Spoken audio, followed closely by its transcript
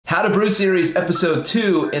How to Brew Series Episode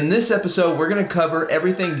 2. In this episode, we're going to cover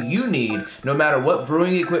everything you need, no matter what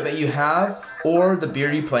brewing equipment you have or the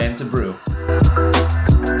beer you plan to brew.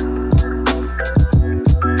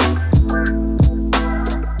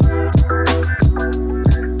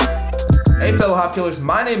 Hey fellow hop killers,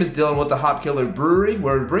 my name is Dylan with the Hop Killer Brewery,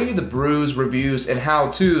 where we bring you the brews, reviews, and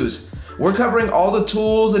how-tos. We're covering all the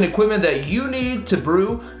tools and equipment that you need to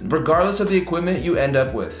brew, regardless of the equipment you end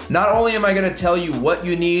up with. Not only am I going to tell you what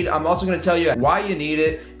you need, I'm also going to tell you why you need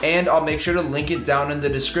it, and I'll make sure to link it down in the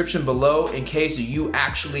description below in case you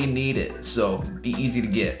actually need it, so be easy to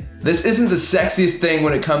get. This isn't the sexiest thing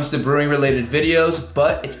when it comes to brewing related videos,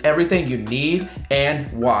 but it's everything you need and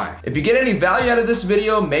why. If you get any value out of this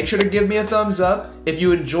video, make sure to give me a thumbs up. If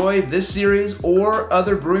you enjoy this series or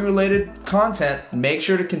other brewing related content, make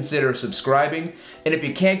sure to consider subscribing. And if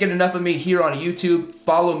you can't get enough of me here on YouTube,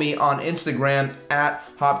 follow me on Instagram at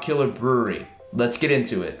Hop Killer Brewery. Let's get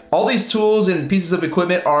into it. All these tools and pieces of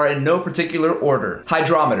equipment are in no particular order.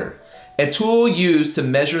 Hydrometer, a tool used to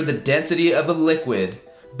measure the density of a liquid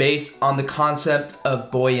based on the concept of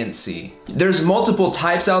buoyancy. There's multiple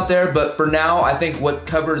types out there, but for now, I think what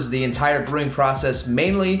covers the entire brewing process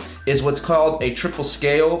mainly is what's called a triple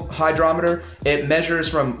scale hydrometer. It measures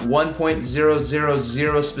from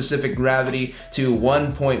 1.000 specific gravity to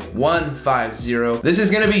 1.150. This is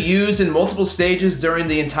going to be used in multiple stages during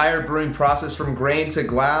the entire brewing process from grain to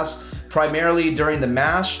glass, primarily during the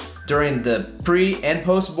mash, during the pre and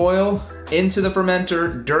post boil, into the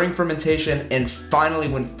fermenter, during fermentation, and finally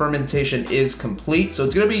when fermentation is complete. So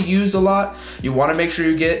it's gonna be used a lot. You wanna make sure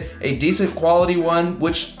you get a decent quality one,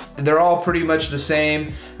 which they're all pretty much the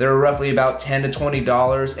same. They're roughly about $10 to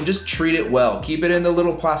 $20, and just treat it well. Keep it in the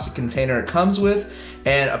little plastic container it comes with.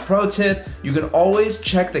 And a pro tip, you can always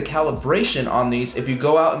check the calibration on these. If you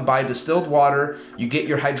go out and buy distilled water, you get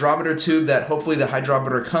your hydrometer tube that hopefully the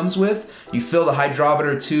hydrometer comes with. You fill the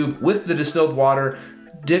hydrometer tube with the distilled water,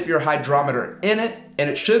 dip your hydrometer in it, and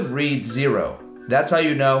it should read 0. That's how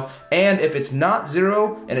you know. And if it's not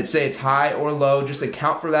 0 and it say it's high or low, just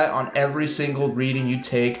account for that on every single reading you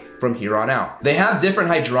take from here on out. They have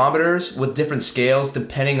different hydrometers with different scales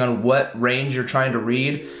depending on what range you're trying to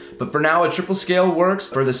read. But for now, a triple scale works.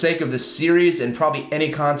 For the sake of this series and probably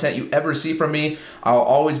any content you ever see from me, I'll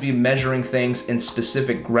always be measuring things in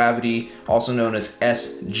specific gravity, also known as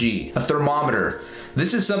SG. A thermometer.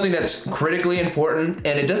 This is something that's critically important,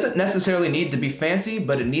 and it doesn't necessarily need to be fancy,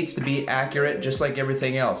 but it needs to be accurate just like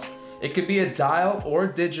everything else. It could be a dial or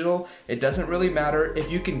digital. It doesn't really matter.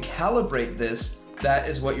 If you can calibrate this, that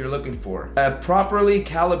is what you're looking for. A properly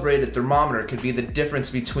calibrated thermometer could be the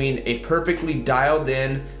difference between a perfectly dialed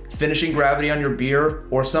in finishing gravity on your beer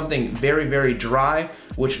or something very, very dry,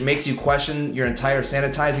 which makes you question your entire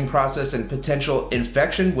sanitizing process and potential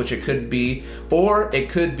infection, which it could be, or it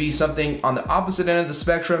could be something on the opposite end of the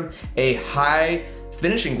spectrum, a high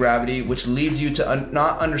finishing gravity, which leads you to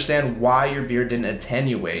not understand why your beer didn't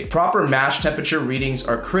attenuate. Proper mash temperature readings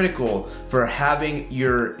are critical for having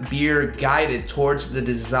your beer guided towards the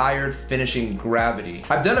desired finishing gravity.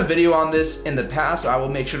 I've done a video on this in the past, so I will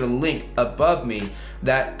make sure to link above me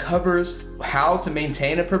that covers how to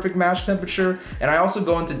maintain a perfect mash temperature, and I also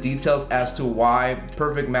go into details as to why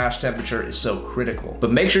perfect mash temperature is so critical.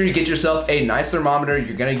 But make sure you get yourself a nice thermometer.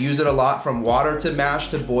 You're gonna use it a lot, from water to mash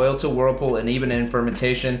to boil to whirlpool, and even in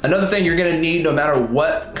fermentation. Another thing you're gonna need, no matter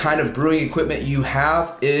what kind of brewing equipment you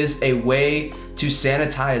have, is a way to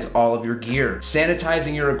sanitize all of your gear.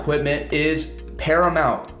 Sanitizing your equipment is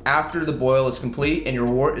paramount after the boil is complete and your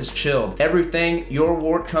wort is chilled. Everything your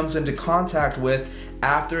wort comes into contact with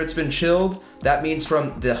after it's been chilled, that means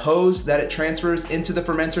from the hose that it transfers into the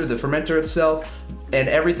fermenter itself, and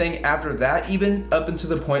everything after that, even up until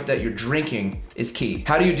the point that you're drinking, is key.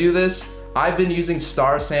 How do you do this? I've been using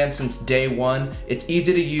Star San since day one. It's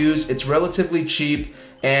easy to use, it's relatively cheap,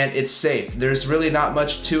 and it's safe. There's really not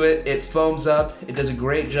much to it. It foams up. It does a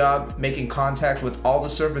great job making contact with all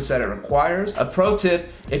the surface that it requires. A pro tip,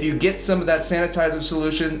 if you get some of that sanitizer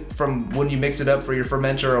solution from when you mix it up for your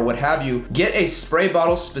fermenter or what have you, get a spray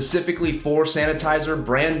bottle specifically for sanitizer,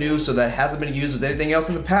 brand new, so that it hasn't been used with anything else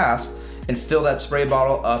in the past, and fill that spray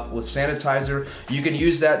bottle up with sanitizer. You can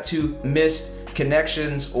use that to mist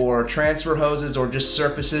connections or transfer hoses or just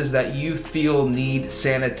surfaces that you feel need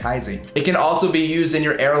sanitizing. It can also be used in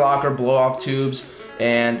your airlock or blow-off tubes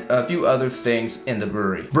and a few other things in the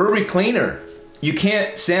brewery. Brewery cleaner. You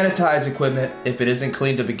can't sanitize equipment if it isn't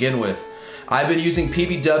clean to begin with. I've been using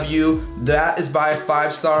PBW, that is by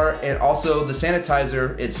 5-star, and also the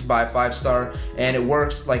sanitizer, it's by 5-star, and it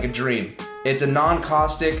works like a dream. It's a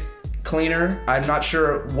non-caustic cleaner. I'm not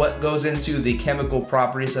sure what goes into the chemical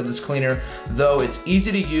properties of this cleaner, though it's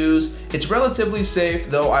easy to use. It's relatively safe,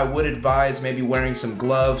 though I would advise maybe wearing some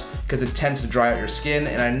gloves because it tends to dry out your skin,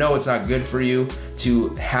 and I know it's not good for you to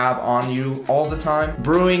have on you all the time.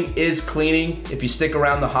 Brewing is cleaning. If you stick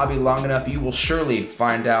around the hobby long enough, you will surely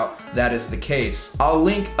find out that is the case. I'll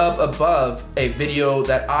link up above a video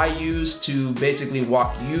that I use to basically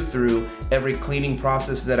walk you through every cleaning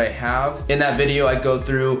process that I have. In that video, I go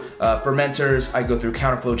through fermenters, I go through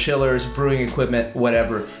counterflow chillers, brewing equipment,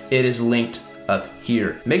 whatever. It is linked up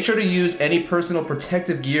here. Make sure to use any personal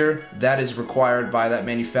protective gear that is required by that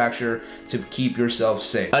manufacturer to keep yourself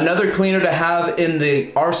safe. Another cleaner to have in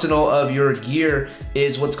the arsenal of your gear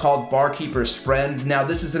is what's called Barkeeper's Friend. Now,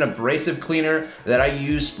 this is an abrasive cleaner that I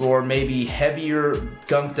use for maybe heavier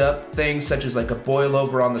gunked up things, such as like a boil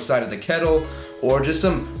over on the side of the kettle, or just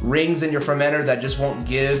some rings in your fermenter that just won't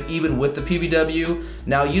give even with the PBW.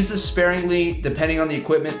 Now, use this sparingly depending on the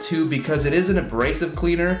equipment too, because it is an abrasive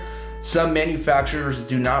cleaner. Some manufacturers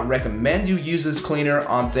do not recommend you use this cleaner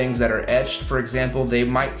on things that are etched. For example, they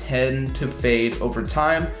might tend to fade over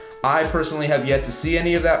time. I personally have yet to see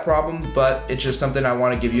any of that problem, but it's just something I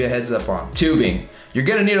want to give you a heads up on. Tubing. You're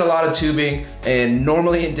gonna need a lot of tubing, and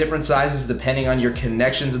normally in different sizes depending on your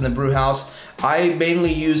connections in the brew house. I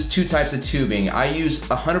mainly use two types of tubing. I use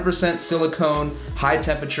 100% silicone, high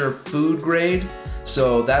temperature food grade.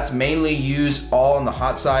 So that's mainly used all on the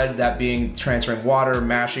hot side, that being transferring water,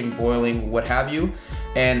 mashing, boiling, what have you.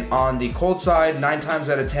 And on the cold side, 9 times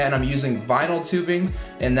out of 10, I'm using vinyl tubing,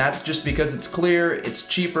 and that's just because it's clear, it's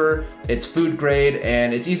cheaper, it's food grade,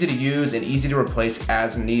 and it's easy to use and easy to replace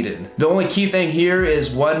as needed. The only key thing here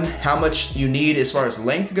is 1, how much you need as far as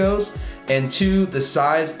length goes, and 2, the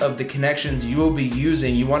size of the connections you will be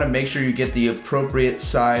using. You want to make sure you get the appropriate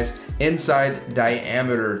size inside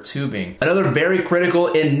diameter tubing. Another very critical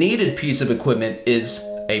and needed piece of equipment is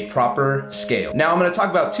a proper scale. Now I'm going to talk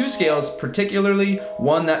about 2 scales, particularly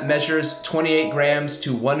one that measures 28 grams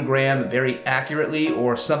to 1 gram very accurately,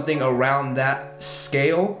 or something around that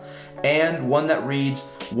scale, and one that reads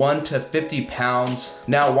 1 to 50 pounds.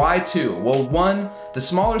 Now, why 2? Well, 1, the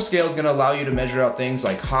smaller scale is going to allow you to measure out things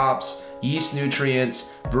like hops, yeast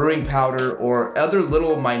nutrients, brewing powder, or other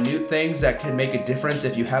little minute things that can make a difference.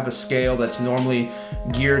 If you have a scale that's normally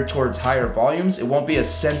geared towards higher volumes, it won't be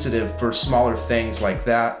as sensitive for smaller things like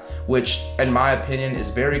that, which in my opinion is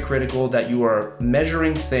very critical that you are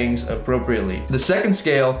measuring things appropriately. The second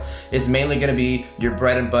scale is mainly going to be your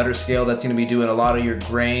bread and butter scale. That's going to be doing a lot of your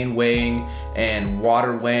grain weighing and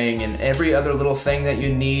water weighing and every other little thing that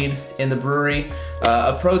you need in the brewery.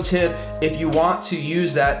 A pro tip, if you want to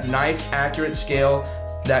use that nice accurate scale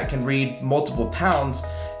that can read multiple pounds,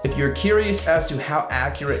 if you're curious as to how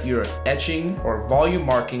accurate your etching or volume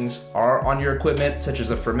markings are on your equipment, such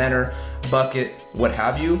as a fermenter, bucket, what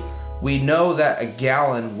have you, we know that a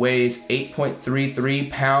gallon weighs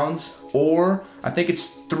 8.33 pounds, or I think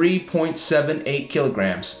it's 3.78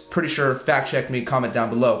 kilograms. Pretty sure, fact check me, comment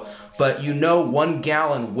down below. But you know 1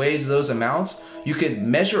 gallon weighs those amounts. You could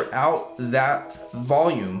measure out that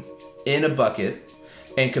volume in a bucket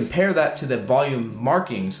and compare that to the volume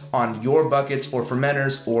markings on your buckets or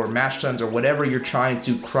fermenters or mash tuns or whatever you're trying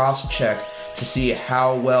to cross-check to see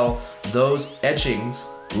how well those etchings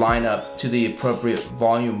line up to the appropriate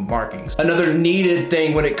volume markings. Another needed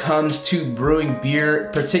thing when it comes to brewing beer,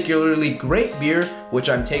 particularly great beer, which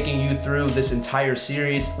I'm taking you through this entire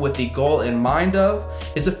series with the goal in mind of,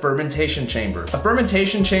 is a fermentation chamber. A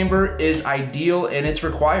fermentation chamber is ideal and it's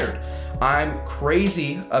required. I'm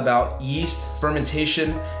crazy about yeast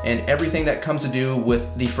fermentation and everything that comes to do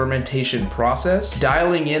with the fermentation process.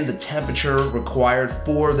 Dialing in the temperature required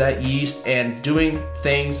for that yeast and doing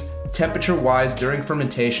things temperature-wise during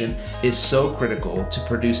fermentation is so critical to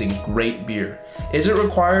producing great beer. Is it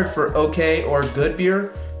required for okay or good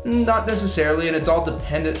beer? Not necessarily, and it's all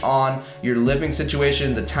dependent on your living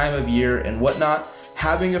situation, the time of year, and whatnot.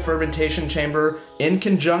 Having a fermentation chamber in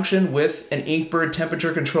conjunction with an Inkbird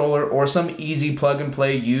temperature controller or some easy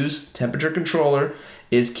plug-and-play use temperature controller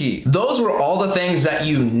is key. Those were all the things that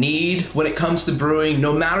you need when it comes to brewing,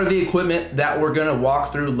 no matter the equipment that we're gonna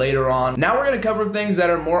walk through later on. Now we're gonna cover things that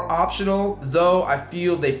are more optional, though I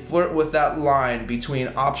feel they flirt with that line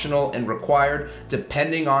between optional and required,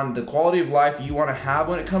 depending on the quality of life you wanna have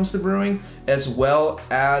when it comes to brewing, as well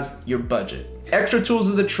as your budget. Extra tools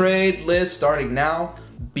of the trade list starting now.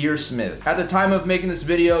 Beersmith. At the time of making this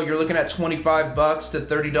video, you're looking at $25 to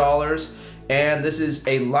 $30. And this is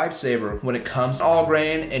a lifesaver when it comes to all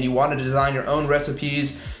grain and you want to design your own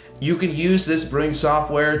recipes. You can use this brewing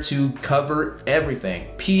software to cover everything: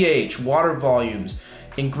 pH, water volumes,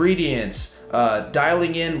 ingredients,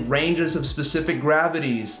 dialing in ranges of specific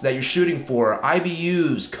gravities that you're shooting for,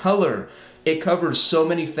 IBUs, color. It covers so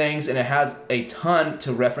many things and it has a ton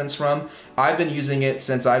to reference from. I've been using it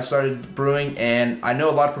since I've started brewing, and I know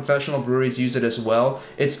a lot of professional breweries use it as well.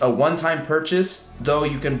 It's a one-time purchase, though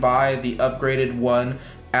you can buy the upgraded one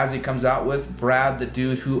as it comes out with. Brad, the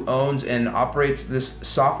dude who owns and operates this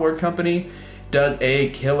software company, does a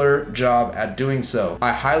killer job at doing so.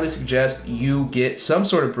 I highly suggest you get some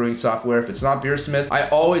sort of brewing software. If it's not Beersmith, I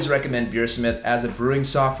always recommend Beersmith as a brewing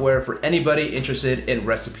software for anybody interested in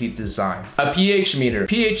recipe design. A pH meter.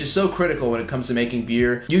 pH is so critical when it comes to making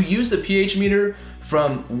beer. You use the pH meter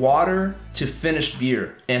from water to finished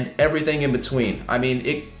beer and everything in between. I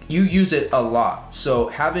mean, you use it a lot. So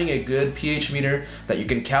having a good pH meter that you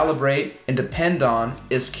can calibrate and depend on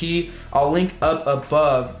is key. I'll link up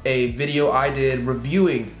above a video I did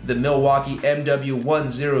reviewing the Milwaukee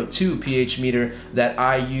MW102 pH meter that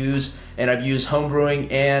I use, and I've used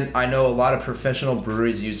homebrewing, and I know a lot of professional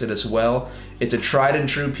breweries use it as well. It's a tried and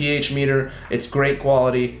true pH meter. It's great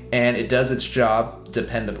quality and it does its job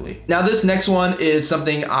dependably. Now this next one is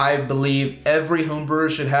something I believe every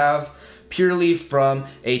homebrewer should have, purely from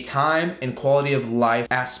a time and quality of life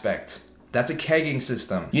aspect. That's a kegging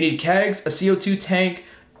system. You need kegs, a CO2 tank,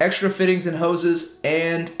 extra fittings and hoses,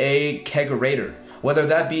 and a kegerator. Whether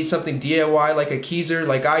that be something DIY like a Keyser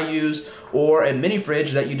like I use, or a mini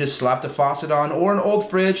fridge that you just slap the faucet on, or an old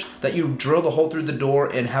fridge that you drill the hole through the door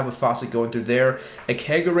and have a faucet going through there. A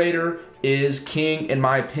kegerator is king in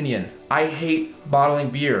my opinion. I hate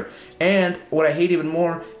bottling beer, and what I hate even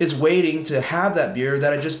more is waiting to have that beer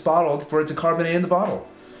that I just bottled for it to carbonate in the bottle.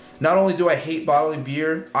 Not only do I hate bottling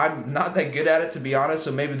beer, I'm not that good at it, to be honest,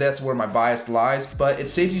 so maybe that's where my bias lies, but it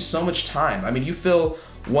saves you so much time. I mean, you fill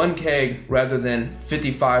one keg rather than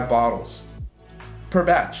 55 bottles per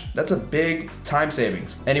batch. That's a big time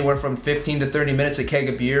savings. Anywhere from 15 to 30 minutes a keg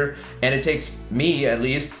of beer, and it takes me at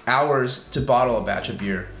least hours to bottle a batch of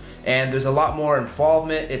beer. And there's a lot more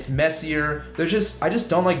involvement, it's messier, I just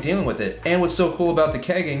don't like dealing with it. And what's so cool about the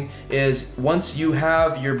kegging is once you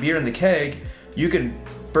have your beer in the keg, you can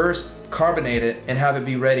burst carbonate it and have it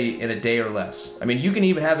be ready in a day or less. I mean, you can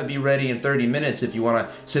even have it be ready in 30 minutes if you want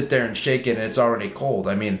to sit there and shake it and it's already cold.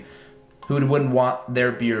 I mean, who wouldn't want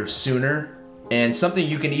their beer sooner? And something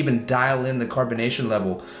you can even dial in the carbonation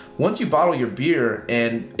level. Once you bottle your beer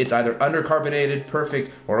and it's either undercarbonated,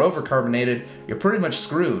 perfect, or overcarbonated, you're pretty much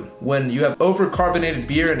screwed. When you have overcarbonated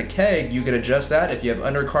beer in a keg, you can adjust that. If you have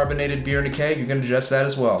undercarbonated beer in a keg, you can adjust that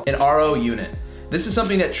as well. An RO unit. This is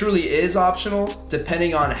something that truly is optional,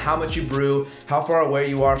 depending on how much you brew, how far away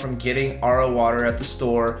you are from getting RO water at the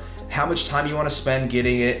store, how much time you want to spend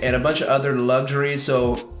getting it, and a bunch of other luxuries.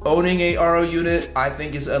 So owning a RO unit, I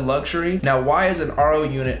think, is a luxury. Now, why is an RO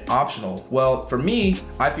unit optional? Well, for me,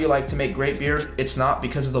 I feel like to make great beer, it's not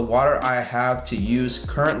because of the water I have to use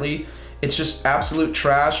currently. It's just absolute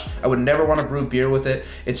trash. I would never want to brew beer with it.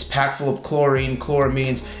 It's packed full of chlorine,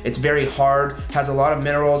 chloramines. It's very hard, has a lot of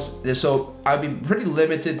minerals. So I'd be pretty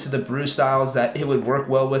limited to the brew styles that it would work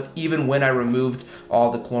well with, even when I removed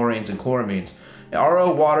all the chlorines and chloramines.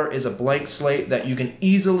 RO water is a blank slate that you can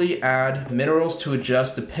easily add minerals to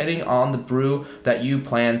adjust depending on the brew that you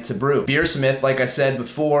plan to brew. Beersmith, like I said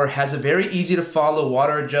before, has a very easy to follow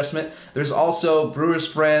water adjustment. There's also Brewer's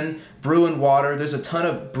Friend, Brew and Water. There's a ton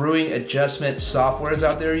of brewing adjustment softwares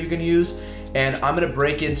out there you can use, and I'm gonna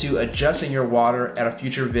break into adjusting your water at a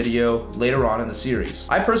future video later on in the series.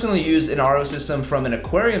 I personally use an RO system from an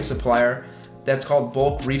aquarium supplier that's called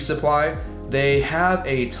Bulk Reef Supply. They have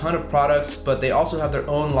a ton of products, but they also have their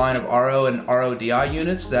own line of RO and RODI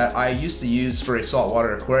units that I used to use for a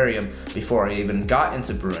saltwater aquarium before I even got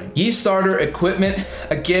into brewing. Yeast starter equipment.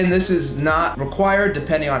 Again, this is not required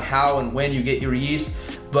depending on how and when you get your yeast,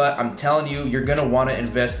 but I'm telling you, you're gonna wanna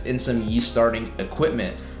invest in some yeast starting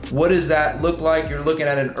equipment. What does that look like? You're looking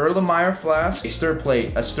at an Erlenmeyer flask, a stir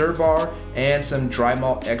plate, a stir bar, and some dry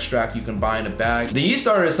malt extract you can buy in a bag. The yeast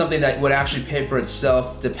starter is something that would actually pay for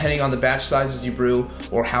itself depending on the batch sizes you brew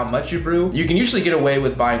or how much you brew. You can usually get away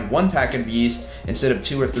with buying 1 pack of yeast instead of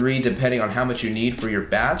 2 or 3 depending on how much you need for your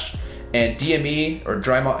batch. And DME or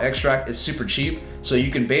dry malt extract is super cheap, so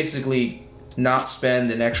you can basically not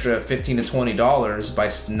spend an extra $15 to $20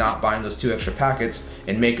 by not buying those 2 extra packets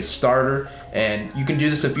and make a starter. And you can do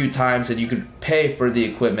this a few times and you can pay for the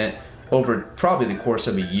equipment over probably the course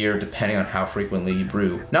of a year, depending on how frequently you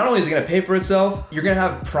brew. Not only is it gonna pay for itself, you're gonna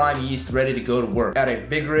have prime yeast ready to go to work at a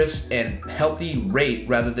vigorous and healthy rate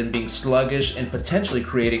rather than being sluggish and potentially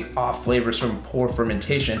creating off flavors from poor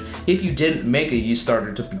fermentation if you didn't make a yeast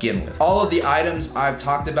starter to begin with. All of the items I've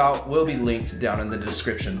talked about will be linked down in the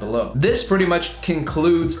description below. This pretty much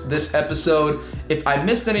concludes this episode. If I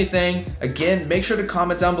missed anything, again, make sure to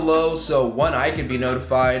comment down below so one, I can be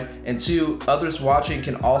notified, and two, others watching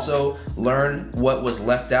can also learn what was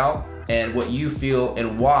left out and what you feel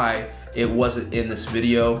and why it wasn't in this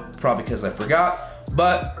video, probably because I forgot,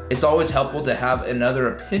 but it's always helpful to have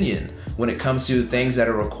another opinion when it comes to things that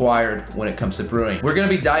are required when it comes to brewing. We're gonna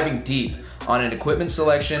be diving deep on an equipment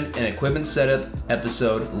selection and equipment setup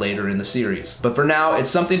episode later in the series. But for now, it's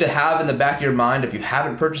something to have in the back of your mind if you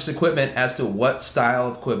haven't purchased equipment as to what style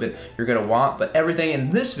of equipment you're gonna want, but everything in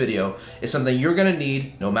this video is something you're gonna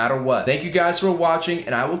need no matter what. Thank you guys for watching,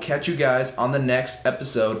 and I will catch you guys on the next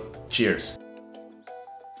episode. Cheers.